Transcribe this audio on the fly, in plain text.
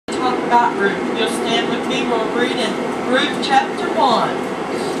talk about Ruth. You'll stand with me. We'll read in Ruth chapter 1.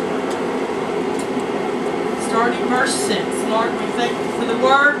 Starting verse 6. Lord, we thank you for the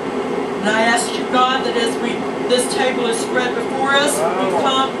word. And I ask you, God, that as this table is spread before us, we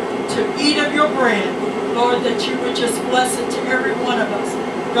come to eat of your bread. Lord, that you would just bless it to every one of us.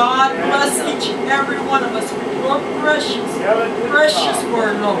 God, bless each and every one of us with your precious, precious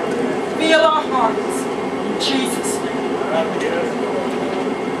word, Lord. Fill our hearts. In Jesus' name.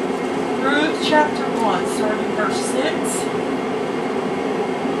 Ruth chapter 1, starting verse 6.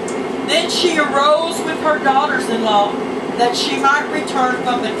 Then she arose with her daughters-in-law, that she might return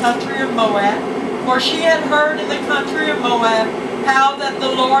from the country of Moab. For she had heard in the country of Moab how that the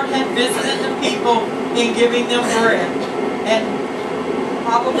Lord had visited the people in giving them bread. And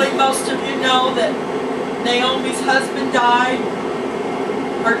probably most of you know that Naomi's husband died.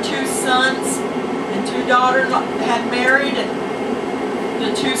 Her 2 sons and 2 daughters had married, and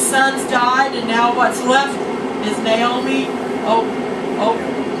the 2 sons died, and now what's left is Naomi,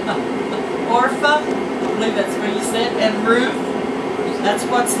 Orpha, I believe that's what you said, and Ruth. That's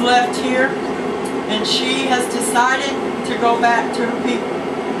what's left here. And she has decided to go back to her people.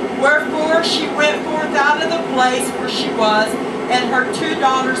 Wherefore she went forth out of the place where she was, and her 2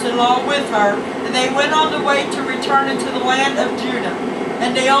 daughters-in-law with her, and they went on the way to return into the land of Judah.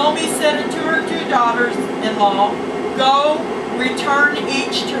 And Naomi said unto her 2 daughters-in-law, Go, return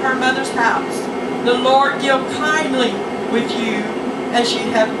each to her mother's house. The Lord deal kindly with you, as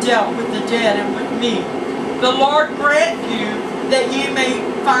ye have dealt with the dead and with me. The Lord grant you that ye may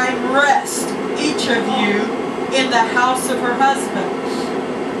find rest, each of you, in the house of her husband.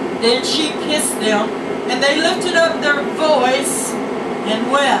 Then she kissed them, and they lifted up their voice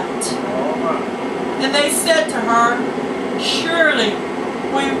and wept. And they said to her, Surely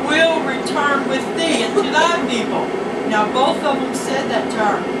we will return with thee into thy people. Now both of them said that to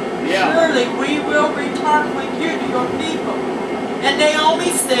her. Surely we will return with you to your people. And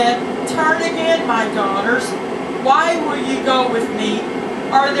Naomi said, Turn again, my daughters. Why will ye go with me?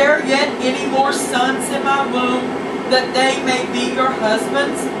 Are there yet any more sons in my womb, that they may be your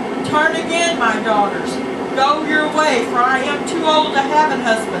husbands? Turn again, my daughters. Go your way, for I am too old to have an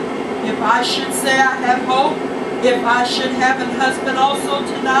husband. If I should say I have hope, if I should have an husband also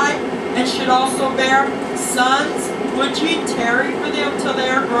tonight, and should also bear sons, would ye tarry for them till they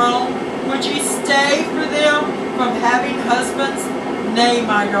are grown? Would ye stay for them from having husbands? Nay,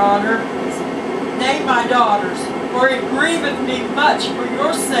 my daughter. Nay, my daughters. For it grieveth me much for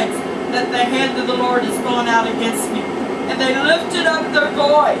your sakes that the hand of the Lord is gone out against me. And they lifted up their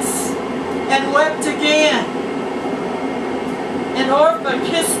voice and wept again. And Orpha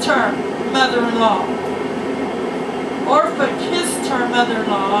kissed her mother-in-law. Orpha kissed her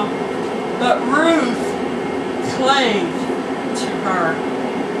mother-in-law, but Ruth clave to her.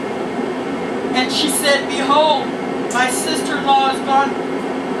 And she said, Behold, my sister-in-law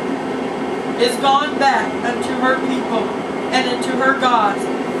is gone back unto her people and unto her gods.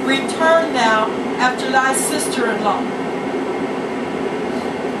 Return thou after thy sister-in-law.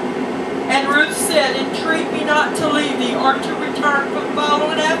 And Ruth said, Entreat me not to leave thee, or to return from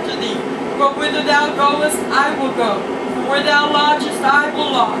following after thee. For whither thou goest, I will go. And where thou lodgest, I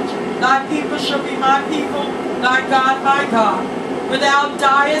will lodge. Thy people shall be my people, thy God my God. Where thou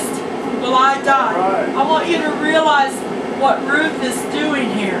diest, will I die. I want you to realize what Ruth is doing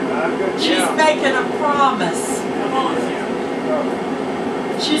here. She's making a promise.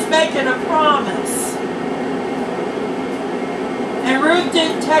 She's making a promise. And Ruth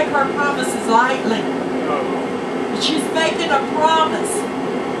didn't take her promises lightly. But she's making a promise.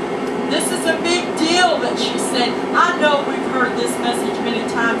 This is a big deal that she said. I know we've heard this message many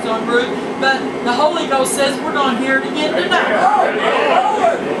times on Ruth, but the Holy Ghost says we're going to hear it again tonight.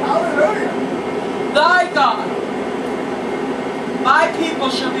 Hallelujah. Thy God, my people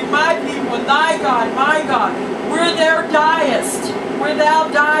shall be my people, and thy God, my God. Where thou diest,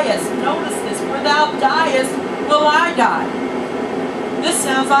 notice this, where thou diest, will I die. This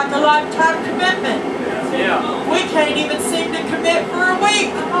sounds like a lifetime commitment. Yeah. We can't even seem to commit for a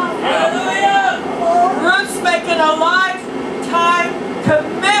week. Hallelujah. Ruth's making a lifetime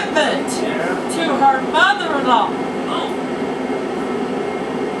commitment to her mother-in-law.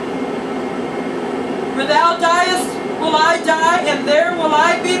 Where thou diest, will I die, and there will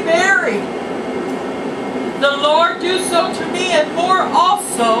I be buried. The Lord do so to me, and more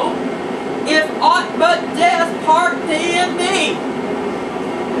also, if aught but death part thee and me.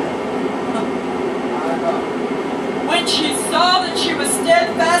 When she saw that she was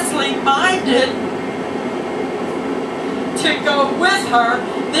steadfastly minded to go with her,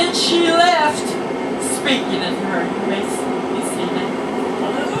 then she left, speaking in her. You may see that.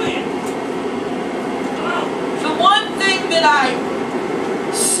 Hallelujah.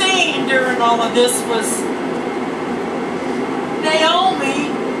 in all of this was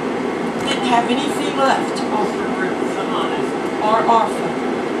Naomi didn't have anything left to offer Ruth or Orpha.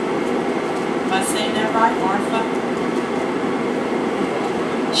 Am I saying that right? Orpha?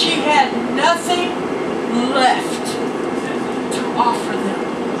 She had nothing left to offer them.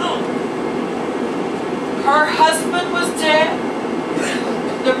 Her husband was dead.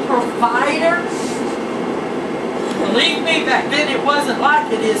 The provider. Believe me, back then it wasn't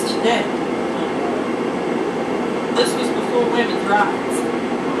like it is today. This was before women's rights.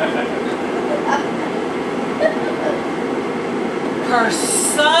 Her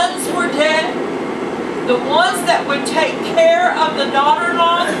sons were dead. The ones that would take care of the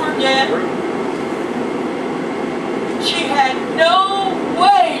daughter-in-laws were dead. She had no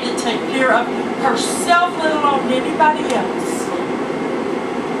way to take care of herself, let alone anybody else.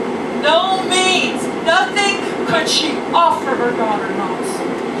 No means, nothing could she offer her daughter-in-laws.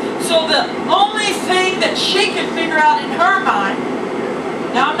 So the only thing that she could figure out in her mind,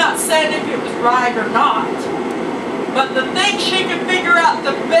 now I'm not saying if it was right or not, but the thing she could figure out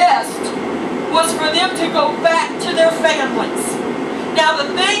the best was for them to go back to their families. Now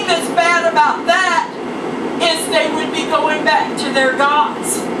the thing that's bad about that is they would be going back to their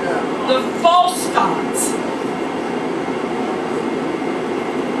gods, the false gods.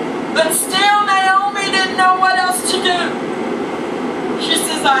 But still Naomi didn't know what else to do. She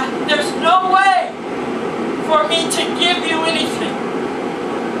says, there's no way for me to give you anything.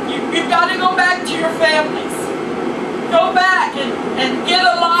 You've got to go back to your families. Go back and get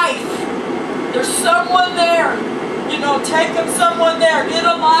a life. There's someone there. You know, take them someone there. Get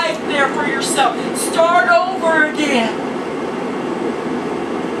a life there for yourself. Start over again.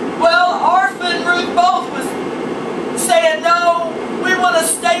 Well, Orpha and Ruth both was saying, no, we want to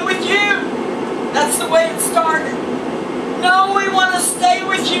stay with you. That's the way it started. No, we want to stay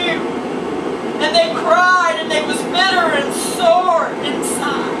with you. And they cried and they was bitter and sore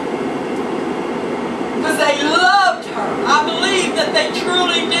inside. Because they loved her. I believe that they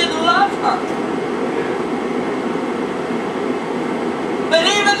truly did love her. But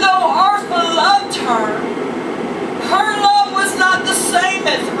even though Orpha loved her, her love was not the same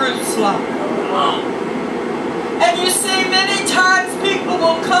as Ruth's love. And you see, many times people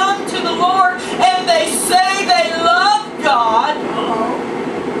will come to the Lord and they say they love God.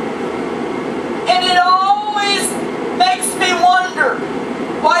 And it always makes me wonder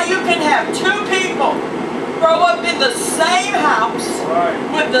why you can have two people grow up in the same house,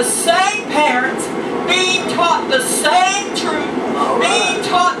 with the same parents, being taught the same truth, being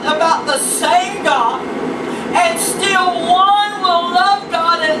taught about the same God, and still one will love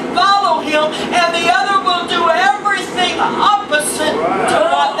God and follow Him, and the other will do everything opposite to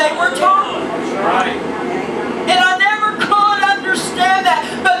what they were taught. And I never could understand that,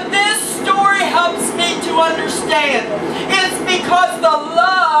 but this story helps me to understand. It's because the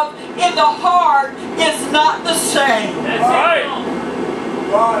love in the heart is not the same.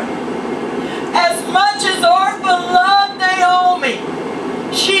 As much as Orpha loved Naomi,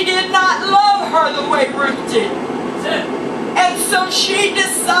 she did not love her the way Ruth did. And so she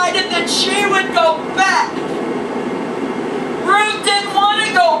decided that she would go back. Ruth didn't want to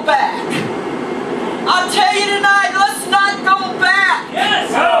go back. I'll tell you tonight, let's not go back.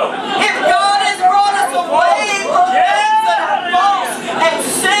 Yes. If God has brought us away from things that are false and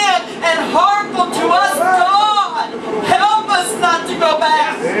sin and harmful to us, God, help us not to go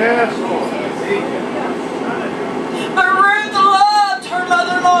back. Yes. But Ruth loved her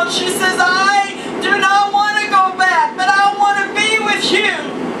mother-in-law. She says, I do not want to go back, but I want to be with you.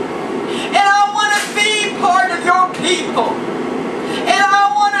 And I want to be part of your people. And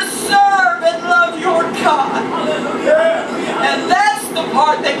I want to serve and love your God. And that's the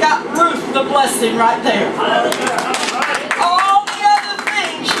part that got Ruth the blessing right there. All the other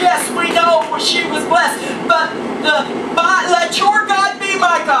things, yes, we know she was blessed. But let your God be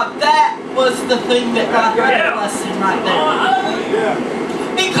my God, that was the thing that got her the blessing right there.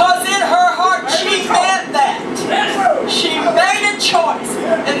 Because in her heart she meant that. She made a choice.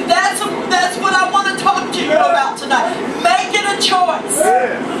 And that's what I want to talk to you about tonight. Making a choice.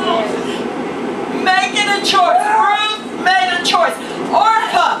 Making a choice. Ruth made a choice.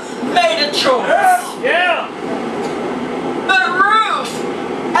 Orpha made a choice. But Ruth,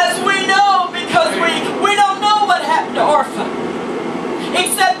 as we know, because we don't know what happened to Orpha,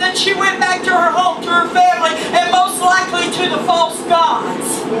 except that she went back to her home, to her family, and most likely to the false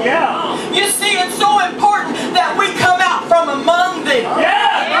gods. You see, it's so important that we come out from among them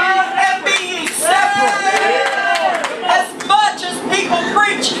and be ye separate. As much as people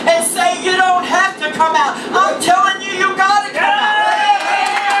preach and say you don't have to come out, I'm telling you, you got to come out.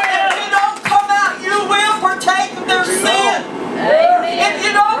 If you don't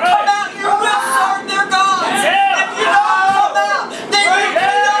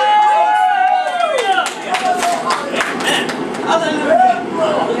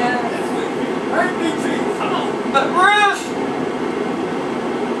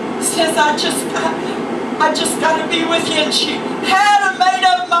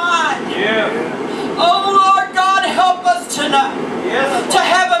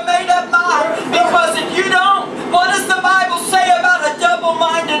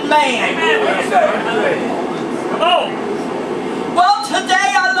Come on. Well,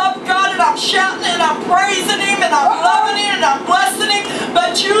 today I love God and I'm shouting and I'm praising Him and I'm loving Him and I'm blessing Him.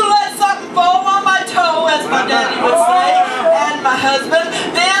 But you let something fall on my toe, as my daddy would say, and my husband.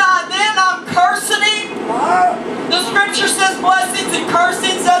 Then I'm cursing Him. The scripture says blessings and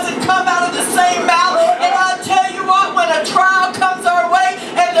cursings doesn't come out of the same mouth. And I tell you what, when a trial comes our way,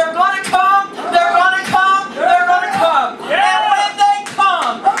 and they're going to come, they're going to come, they're going to come. And when they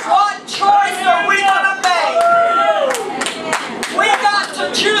come, what choice are we going to make? We got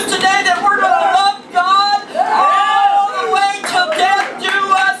to choose today that we're going to love God all the way till death do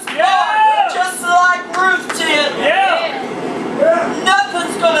us part, just like Ruth did.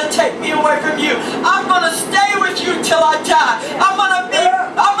 Nothing's going to take me away from you. I'm going to stay with you till I die. I'm going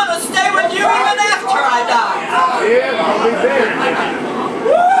to stay with you even after I die.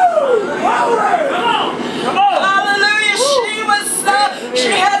 Hallelujah. She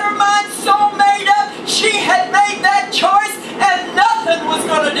had her mind so made up. She had made that choice and nothing was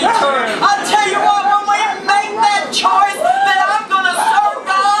going to deter her. I'll tell you what, when we make that choice that I'm going to serve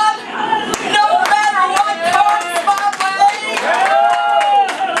God, no matter what comes my way,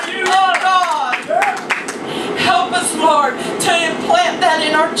 oh God, help us, Lord, to implant that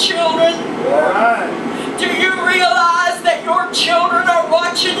in our children. Do you realize that your children are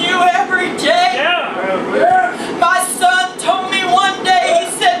watching you every day? My son told me one day, he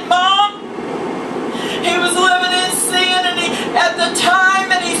said, Mom, he was living in sin and at the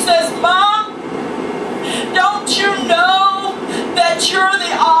time, and he says, Mom, don't you know that you're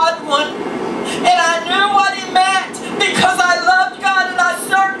the odd one? And I knew what he meant because I loved God and I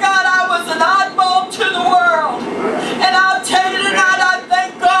served God. I was an oddball to the world. And I'll tell you tonight, I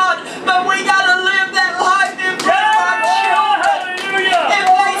thank God, but we got to live that life in front of our children. If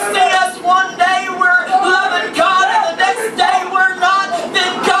they see us one day we're loving God and the next day we're not,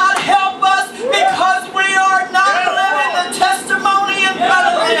 then God help us, because we are not living the testimony in front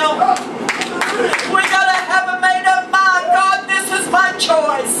of them. We got to have a made up mind. God, this is my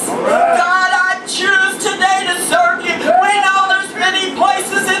choice. God, I choose today to serve you. We know there's many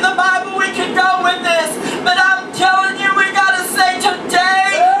places in the Bible we could go with this, but I'm telling you, we got to say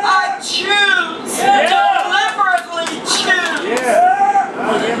today, I choose, deliberately choose.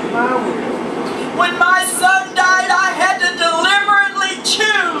 When my son died, I had to deliberately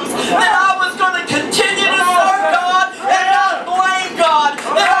choose that I was going to continue to serve God and not blame God,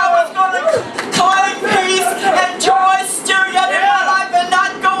 that I was going to claim peace and joy still yet in my life and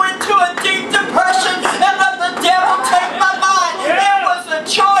not go into a deep depression and let the devil take my mind. It was a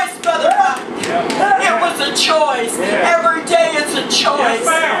choice, Brother Mike. It was a choice. Every day it's a choice.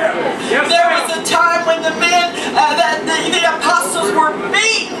 There was a time when the men, the apostles were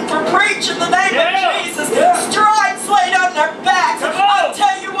beaten for preaching the name of Jesus. Stripes laid on their backs. I'll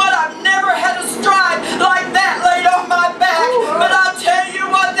tell you what, I've never had a stripe like that laid on my back. But I'll tell you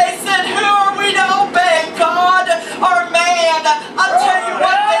what, they said, who are we to obey, God or man? I'll tell you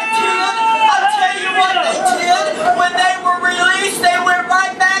what they did. I'll tell you what they did. When they were released, they went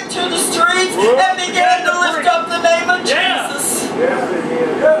right back to the streets and began to lift up the name of Jesus.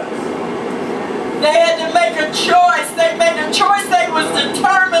 They had to make a choice. They made a choice. They was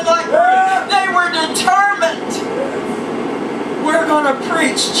determined like they were determined. We're going to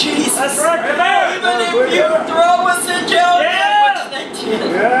preach Jesus. That's right. Even if you throw us in jail, which they did.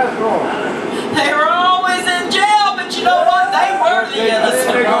 They were always in jail, but you know what? They were the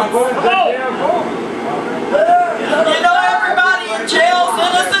innocent ones. You know, everybody in jail is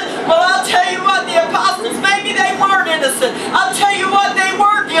innocent. Well, I'll tell you what, the apostles, maybe they weren't innocent. I'll tell you what, they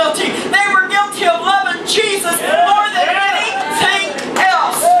were guilty. They were guilty of loving Jesus more than anything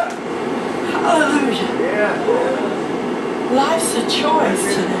else. Hallelujah. Life's a choice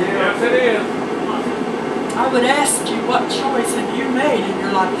today. Yes, it is. I would ask you, what choice have you made in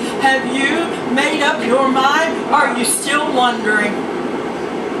your life? Have you made up your mind, or are you still wondering?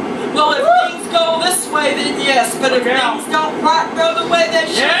 Well, if things go this way, then yes. But if things don't quite go the way they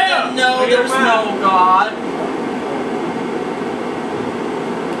should, then no, there's no God.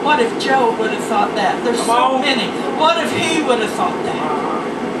 What if Job would have thought that? There's so many. What if he would have thought that?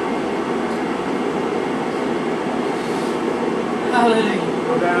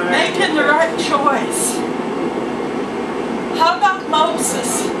 Hallelujah. Making the right choice. How about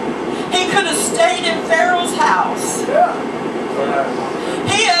Moses? He could have stayed in Pharaoh's house.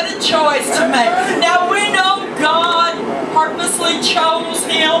 He had a choice to make. Now we know God purposely chose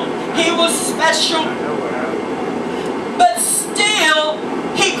him. He was special. But still,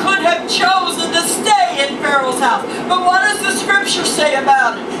 he could have chosen to stay in Pharaoh's Pharaoh's house. But what does the scripture say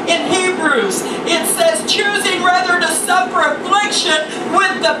about it? In Hebrews, it says, choosing rather to suffer affliction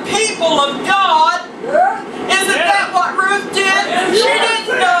with the people of God. Isn't that what Ruth did? She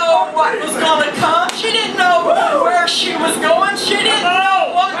didn't know what was going to come. She didn't know where she was going. She didn't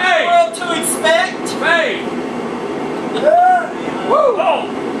know what in the world to expect.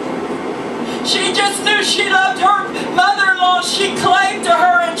 She just knew she loved her mother-in-law. She clave to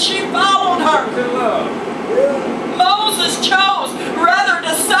her and she followed her. Moses chose rather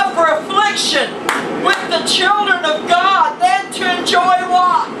to suffer affliction with the children of God than to enjoy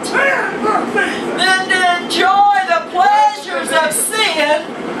what? Than to enjoy the pleasures of sin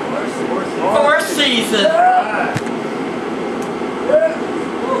for a season.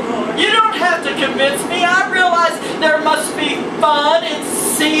 You don't have to convince me. I realize there must be fun in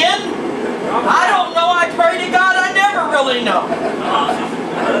sin. I don't know. I pray to God. I never really know.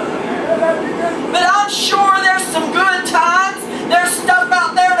 But I'm sure there's some good times. There's stuff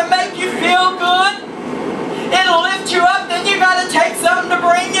out there to make you feel good. It'll lift you up, then you got to take something to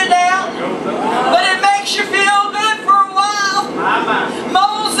bring you down. But it makes you feel good for a while.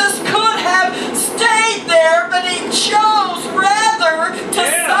 Moses could have stayed there, but he chose rather to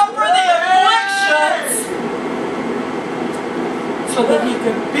suffer the afflictions so that he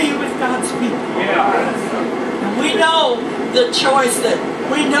could be with God's people. And we know the choice that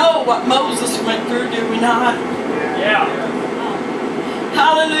we know what Moses went through, do we not?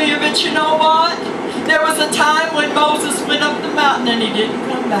 Hallelujah. But you know what? There was a time when Moses went up the mountain and he didn't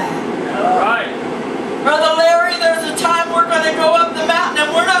come back. Brother Larry, there's a time we're going to go up the mountain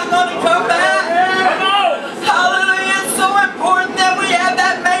and we're not going to come back. Hallelujah. It's so important that we have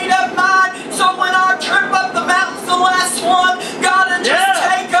that made up mind. So when our trip up the mountain's the last one, God will just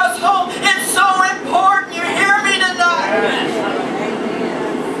take us home. It's so important. You hear me tonight?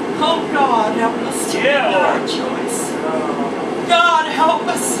 Oh God, help us to make the right choice. God help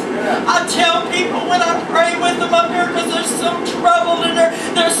us. I tell people when I pray with them up here because they're so troubled and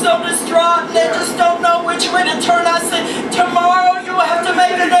they're so distraught and they just don't know which way to turn. I say, tomorrow you have to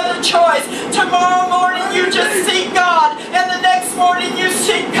make another choice. Tomorrow morning you just seek God and the next morning you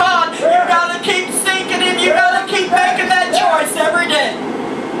seek God. You got to keep seeking Him. You got to keep making that choice every day.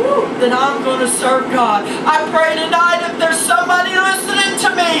 Then I'm going to serve God. I pray tonight if there's somebody listening to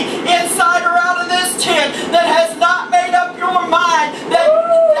me inside or out of this tent that has not made up your mind, that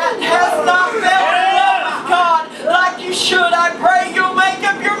has not fell in love with God like you should, I pray you'll make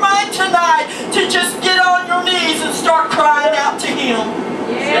up your mind tonight to just get on your knees and start crying out to Him.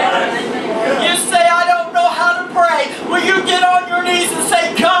 You say, I don't know how to pray. Will you get on your knees and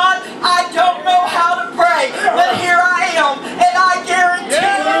say, God, I don't know how to pray, but here I am, and I guarantee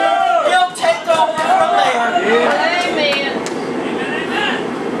you, He'll take over from there. Amen.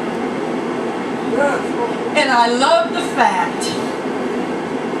 And I love the fact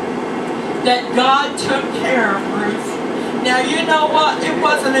that God took care of Ruth. Now you know what? It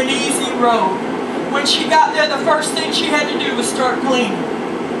wasn't an easy road. When she got there, the first thing she had to do was start cleaning.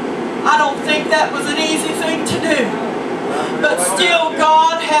 I don't think that was an easy thing to do. But still,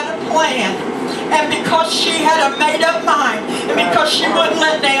 God had a plan. And because she had a made-up mind, and because she wouldn't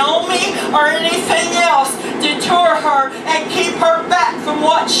let Naomi or anything else detour her and keep her back from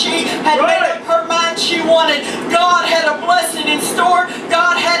what she had made up her mind she wanted, God had a blessing in store.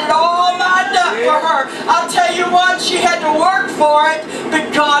 God had it all lined up for her. I'll tell you what, she had to work for it,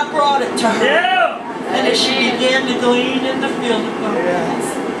 but God brought it to her. And as she began to glean in the field of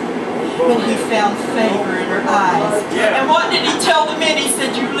Boaz, and He found favor in her eyes. And what did He tell the men? He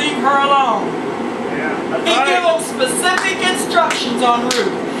said, you leave her alone. He gave them specific instructions on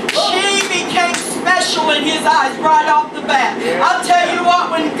Ruth. She became special in His eyes right off the bat. I'll tell you what,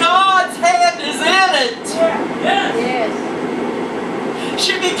 when God's hand is in it,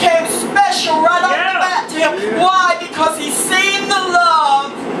 she became special right off the bat to Him. Why? Because He's seen the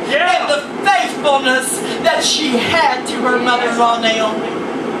love and the faithfulness that she had to her mother-in-law Naomi.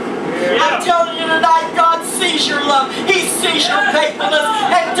 I'm telling you tonight, God sees your love. He sees your faithfulness.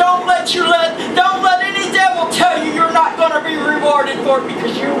 And don't let any devil tell you you're not going to be rewarded for it,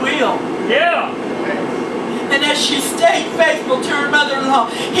 because you will. And as she stayed faithful to her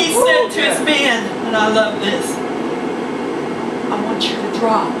mother-in-law, He said to His men, and I love this, I want you to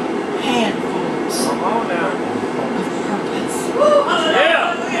drop handfuls of purpose.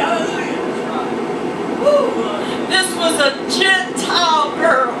 This was a Gentile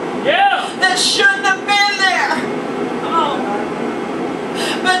girl that shouldn't have been there.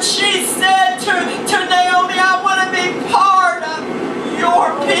 But she said to Naomi, I want to be part of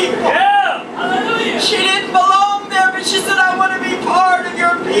your people. She didn't belong there, but she said, I want to be part of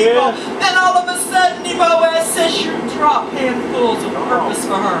your people. Then all of a sudden, Boaz jewels of purpose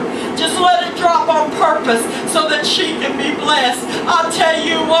for her. Just let it drop on purpose so that she can be blessed. I'll tell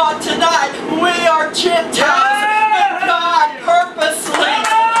you what, tonight we are Gentiles, and God purposely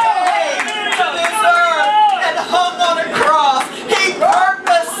came to this earth and hung on a cross. He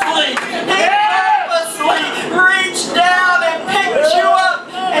purposely reached down and picked you up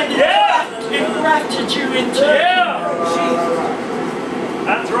and grafted you into it.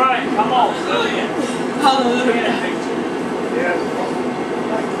 That's right. Come on. Hallelujah.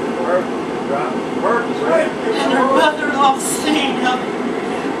 And her mother-in-law seen him.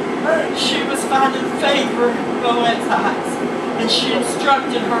 She was finding favor in Boaz's eyes. And she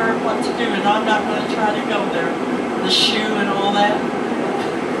instructed her what to do. And I'm not going to try to go there. The shoe and all that.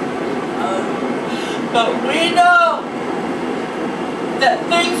 But we know that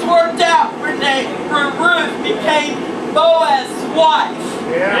things worked out when Ruth became Boaz's wife.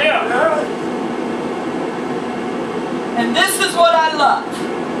 And this is what I love.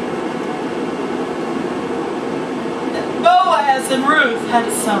 That Boaz and Ruth had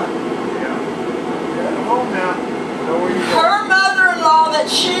a son. Her mother-in-law that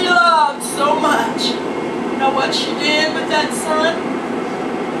she loved so much. You know what she did with that son?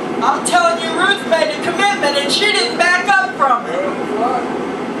 I'm telling you, Ruth made a commitment and she didn't back up from it.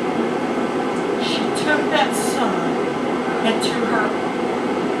 She took that son and to her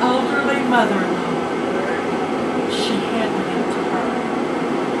elderly mother-in-law, she handed him to her.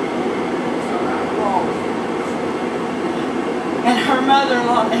 And her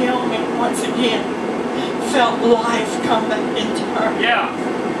mother-in-law, Naomi, once again, felt life come back into her.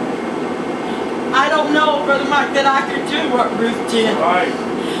 I don't know, Brother Mike, that I could do what Ruth did.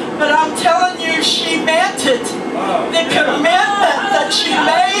 But I'm telling you, she meant it. The commitment that she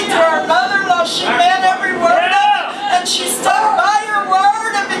made to her mother-in-law, she meant every word of it. And she stuck by her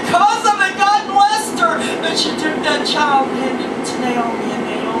word, and because of it, God blessed her. But she took that child and handed it to Naomi, and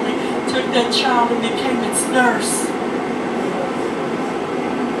Naomi took that child and became its nurse.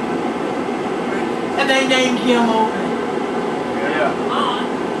 And they named him Obed.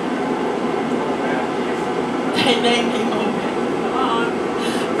 They named him Obed.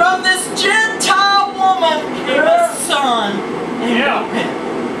 From this Gentile woman came a son named Obed.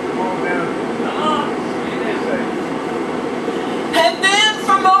 And then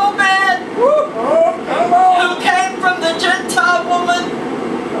from Obed, who came from the Gentile woman,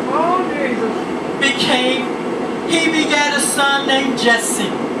 he begat a son named Jesse.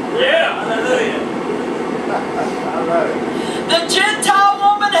 The Gentile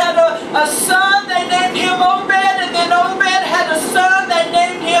woman had a son, they named him Obed, and then Obed had a son, they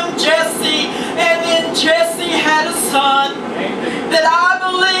named him Jesse, and then Jesse had a son that I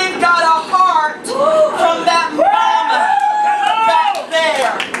believe got a heart from that mama back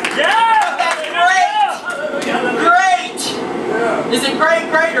there. That great, is it great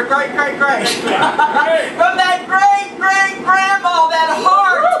or great? From that great grandma, that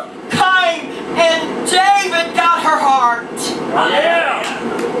heart came, and David got her heart.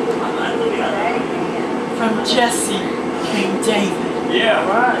 From Jesse came David.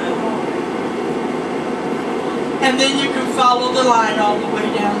 And then you can follow the line all the way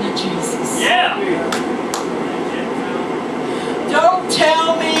down to Jesus. Don't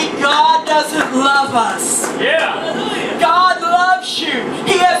tell me God doesn't love us. God loves you.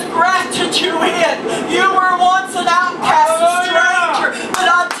 He has grafted you in. You were once an outcast, a stranger. But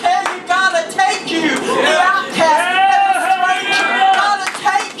I tell you, God will take you, the outcast and the stranger. God will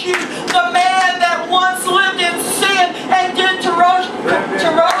take you, the man that once lived in sin and did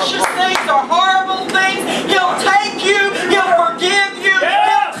ferocious things or horrible things. He'll take you, He'll forgive you,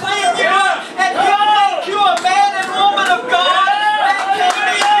 He'll clean you up, and He'll make you a man and woman of God that can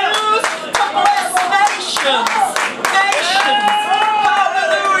be used to bless nations.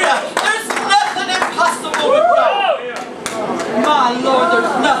 Hallelujah. There's nothing impossible with God. My Lord,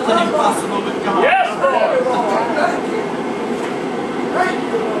 there's nothing impossible with God.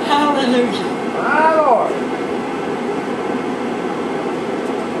 Hallelujah. My Lord.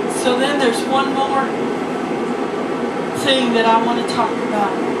 So then there's one more thing that I want to talk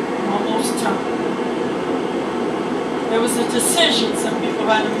about. I'm almost done. There was a decision some people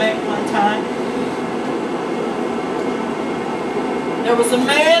had to make one time. There was a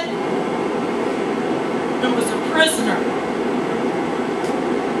man who was a prisoner.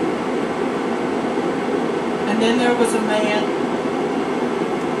 And then there was a man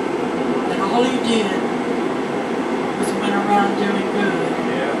that all he did was went around doing good.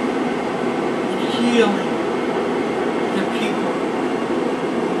 Healing the people.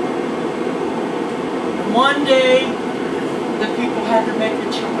 And one day, the people had to make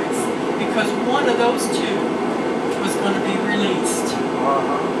a choice because one of those two was going to be released.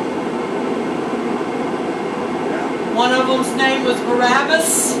 One of them's name was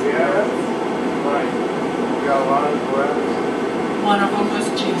Barabbas. Yeah, right. You got a lot of Barabbas. One of them was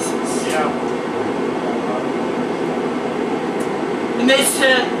Jesus. Yeah. And they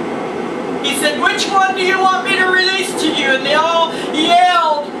said, he said, which one do you want me to release to you? And they all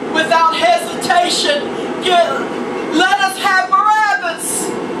yelled without hesitation, let us have Barabbas.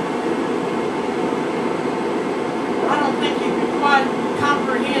 I don't think he could quite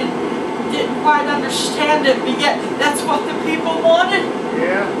comprehend, didn't quite understand it, but yet that's what the people wanted.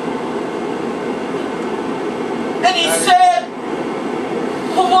 Yeah. And he said,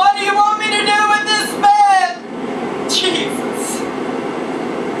 well, what do you want me to do with this man? Jesus.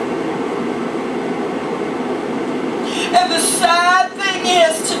 And the sad thing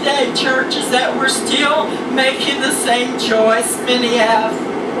is today, church, is that we're still making the same choice many have.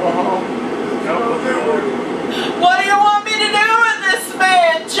 What do you want me to do with this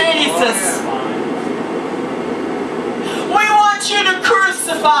man, Jesus? We want you to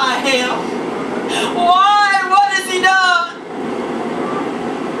crucify him. Why? What has he done?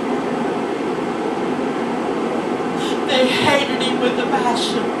 They hated him with a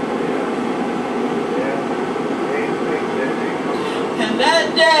passion. And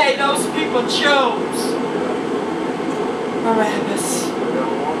that day, those people chose Barabbas.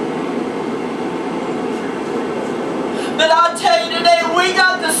 But I'll tell you today, we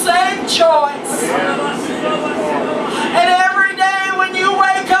got the same choice. And every day when you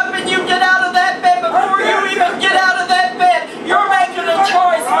wake up and you get out of that bed, before you even get out of that bed, you're making a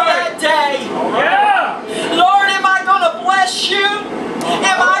choice for that day. Lord, am I going to bless you?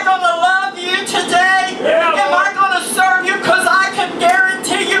 Am I going to love you today? Am I going to serve you? Because I can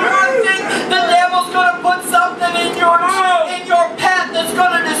guarantee you one thing, the devil's going to put something in your path that's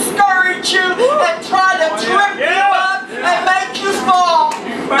going to discourage you and try to trip you up and make you fall.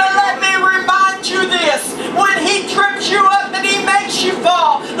 But let me remind you this, when he trips you up and he makes you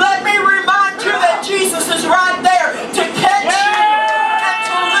fall, let me remind you that Jesus is right there to catch you and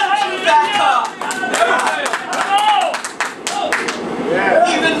to lift you back up.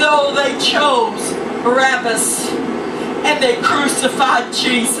 Even though they chose Barabbas and they crucified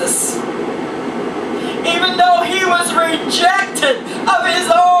Jesus, even though he was rejected of his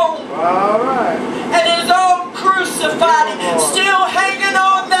own, and his own crucified him, still hanging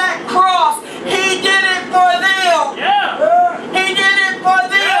on that cross, he did it for them. He did it for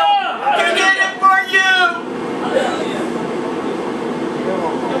them. He did it for you.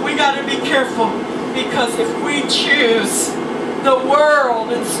 And we got to be careful, because if we choose the world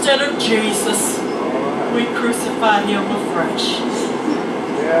instead of Jesus, we crucify him afresh.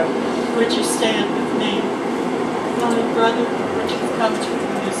 Would you stand with me? Darling brother, would you come to the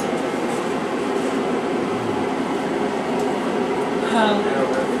music?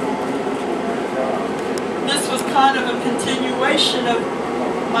 This was kind of a continuation of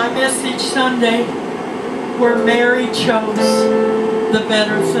my message Sunday, where Mary chose the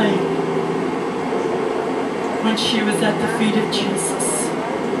better thing when she was at the feet of Jesus.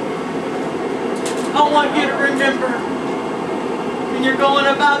 I want you to remember, when you're going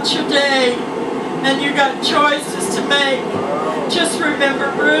about your day and you got choices to make, just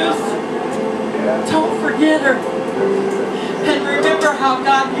remember Ruth. Don't forget her. And remember how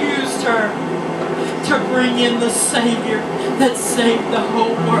God used her to bring in the Savior that saved the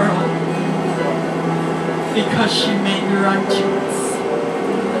whole world, because she made the right choice.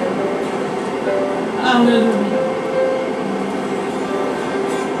 Hallelujah.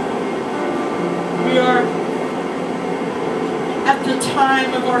 We are at the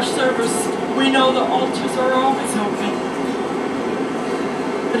time of our service. We know the altars are always open.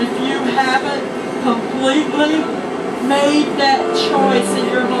 But if you haven't completely made that choice in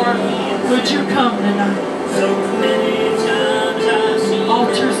your heart, would you come tonight?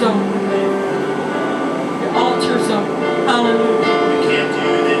 Altars open. The altars open. Hallelujah. You can't do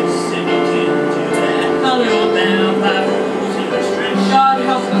this and you can't do that. Hallelujah. God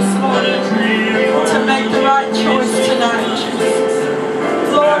help us, Lord, to make the right choice tonight, Jesus.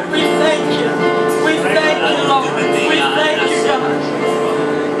 Lord, we thank you. We thank you, Lord. We thank you, God.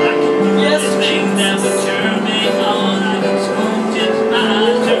 Yes, Jesus.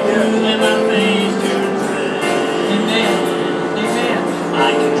 Amen. Amen.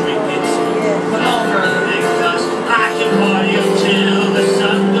 I can drink it. Come on, brother. Because I can party.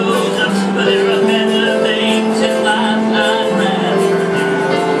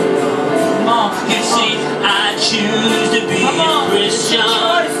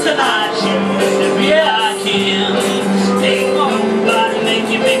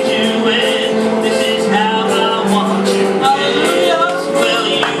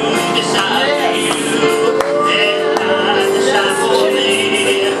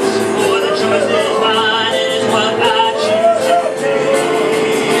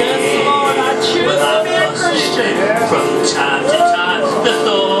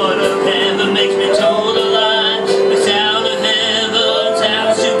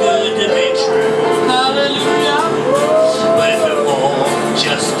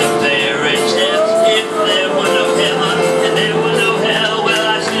 the fairy tales. If there were no heaven and there were no hell, will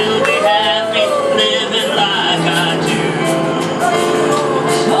I still be happy living like I do?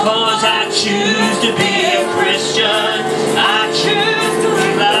 'Cause I choose to be a Christian. I choose to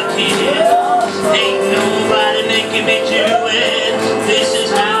live like Him. Ain't nobody making me do it. This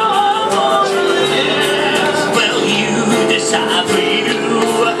is how I want to live. Well, you decide for you,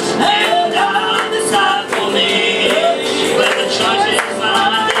 and I'll decide for me. Well, the choice is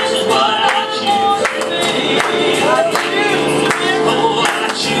mine. This is what I choose to be. Oh, I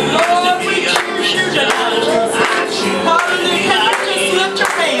choose to be a Christian. I choose to be like Him. Lift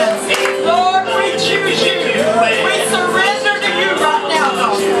your hands. Lord, we choose you. We surrender to you right now,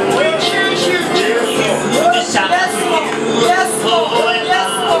 Lord. We choose you, Jesus. Yes, Lord. Yes, Lord.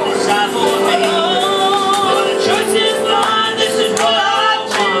 Yes, Lord. Decide for me. Well, the choice is mine. This is what I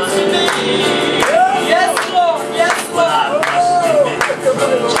want to be. Yes, Lord. Yes, Well, I Lord. must admit,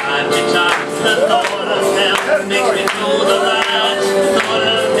 from time to time, the thought of hell makes me feel the light.